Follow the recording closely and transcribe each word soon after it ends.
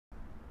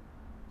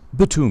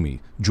Batumi,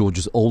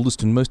 Georgia's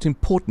oldest and most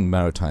important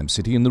maritime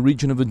city in the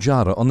region of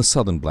Adjara on the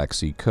southern Black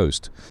Sea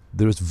coast.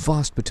 There is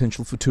vast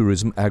potential for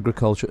tourism,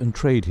 agriculture and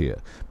trade here,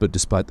 but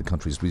despite the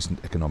country's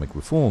recent economic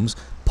reforms,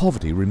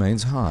 poverty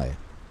remains high.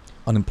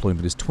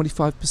 Unemployment is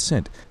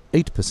 25%,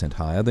 8%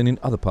 higher than in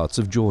other parts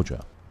of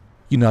Georgia.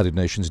 United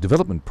Nations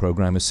Development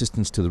Programme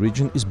assistance to the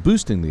region is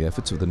boosting the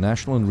efforts of the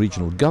national and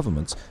regional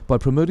governments by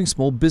promoting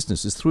small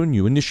businesses through a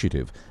new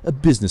initiative, a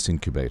business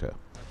incubator.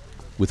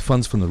 With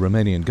funds from the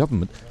Romanian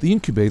government, the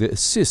incubator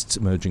assists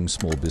emerging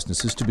small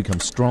businesses to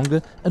become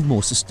stronger and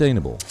more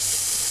sustainable.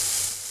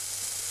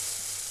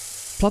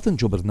 Platan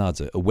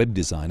Jobernadze, a web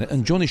designer,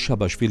 and Johnny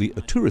Shabashvili,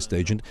 a tourist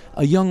agent,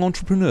 are young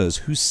entrepreneurs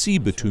who see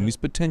Batumi's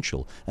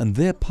potential and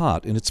their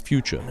part in its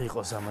future.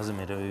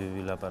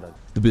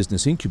 The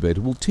business incubator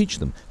will teach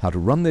them how to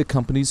run their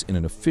companies in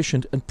an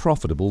efficient and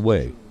profitable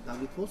way.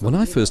 When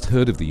I first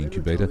heard of the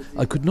incubator,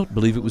 I could not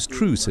believe it was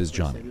true, says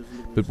Johnny.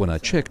 But when I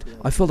checked,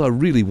 I felt I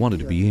really wanted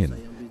to be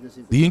in.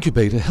 The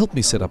incubator helped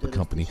me set up a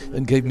company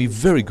and gave me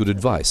very good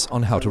advice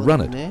on how to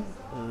run it.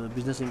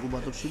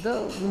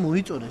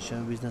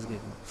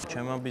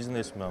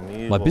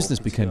 My business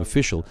became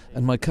official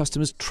and my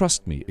customers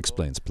trust me,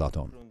 explains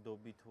Platon.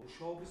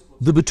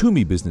 The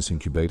Batumi Business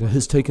Incubator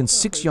has taken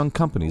 6 young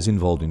companies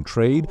involved in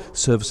trade,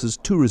 services,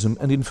 tourism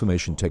and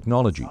information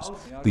technologies,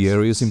 the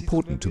areas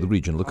important to the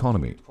regional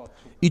economy.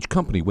 Each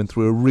company went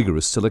through a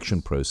rigorous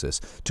selection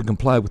process to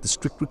comply with the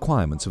strict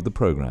requirements of the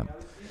program.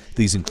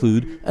 These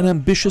include an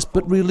ambitious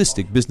but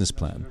realistic business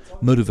plan,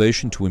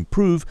 motivation to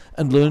improve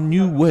and learn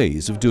new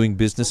ways of doing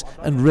business,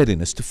 and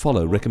readiness to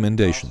follow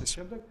recommendations.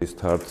 They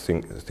start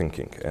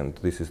thinking, and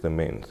this is the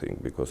main thing,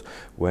 because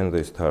when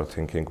they start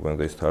thinking, when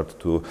they start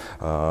to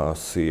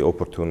see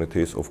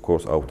opportunities, of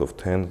course out of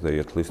 10 they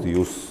at least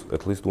use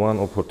at least one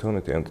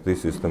opportunity, and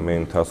this is the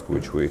main task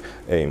which we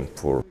aim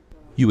for.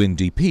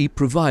 UNDP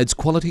provides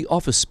quality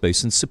office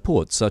space and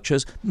support such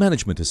as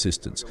management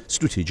assistance,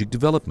 strategic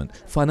development,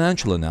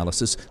 financial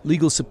analysis,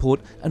 legal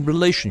support and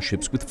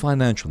relationships with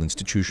financial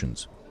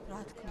institutions.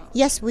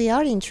 Yes, we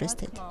are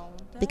interested,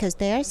 because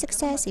their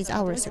success is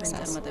our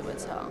success.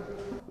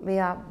 We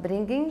are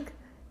bringing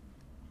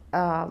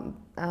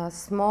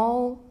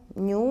small,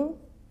 new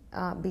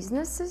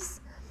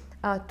businesses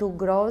to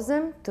grow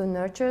them, to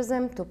nurture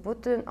them, to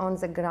put them on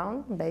the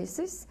ground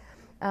basis.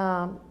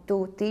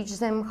 To teach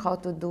them how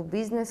to do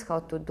business, how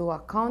to do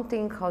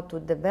accounting, how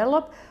to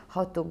develop,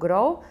 how to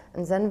grow,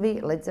 and then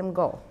we let them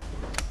go.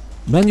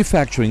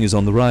 Manufacturing is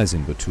on the rise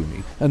in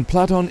Batumi, and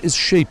Platon is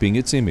shaping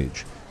its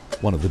image.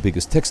 One of the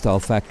biggest textile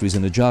factories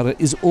in Adjara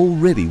is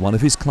already one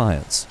of his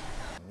clients.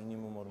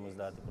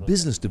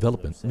 Business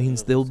development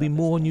means there will be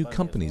more new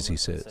companies, he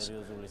says.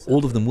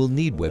 All of them will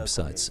need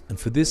websites, and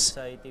for this,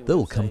 they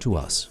will come to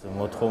us.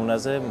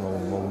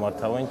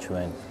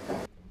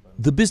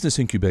 The business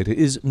incubator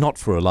is not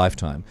for a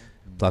lifetime.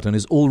 Platon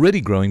is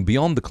already growing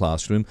beyond the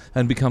classroom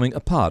and becoming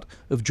a part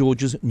of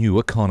Georgia's new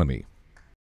economy.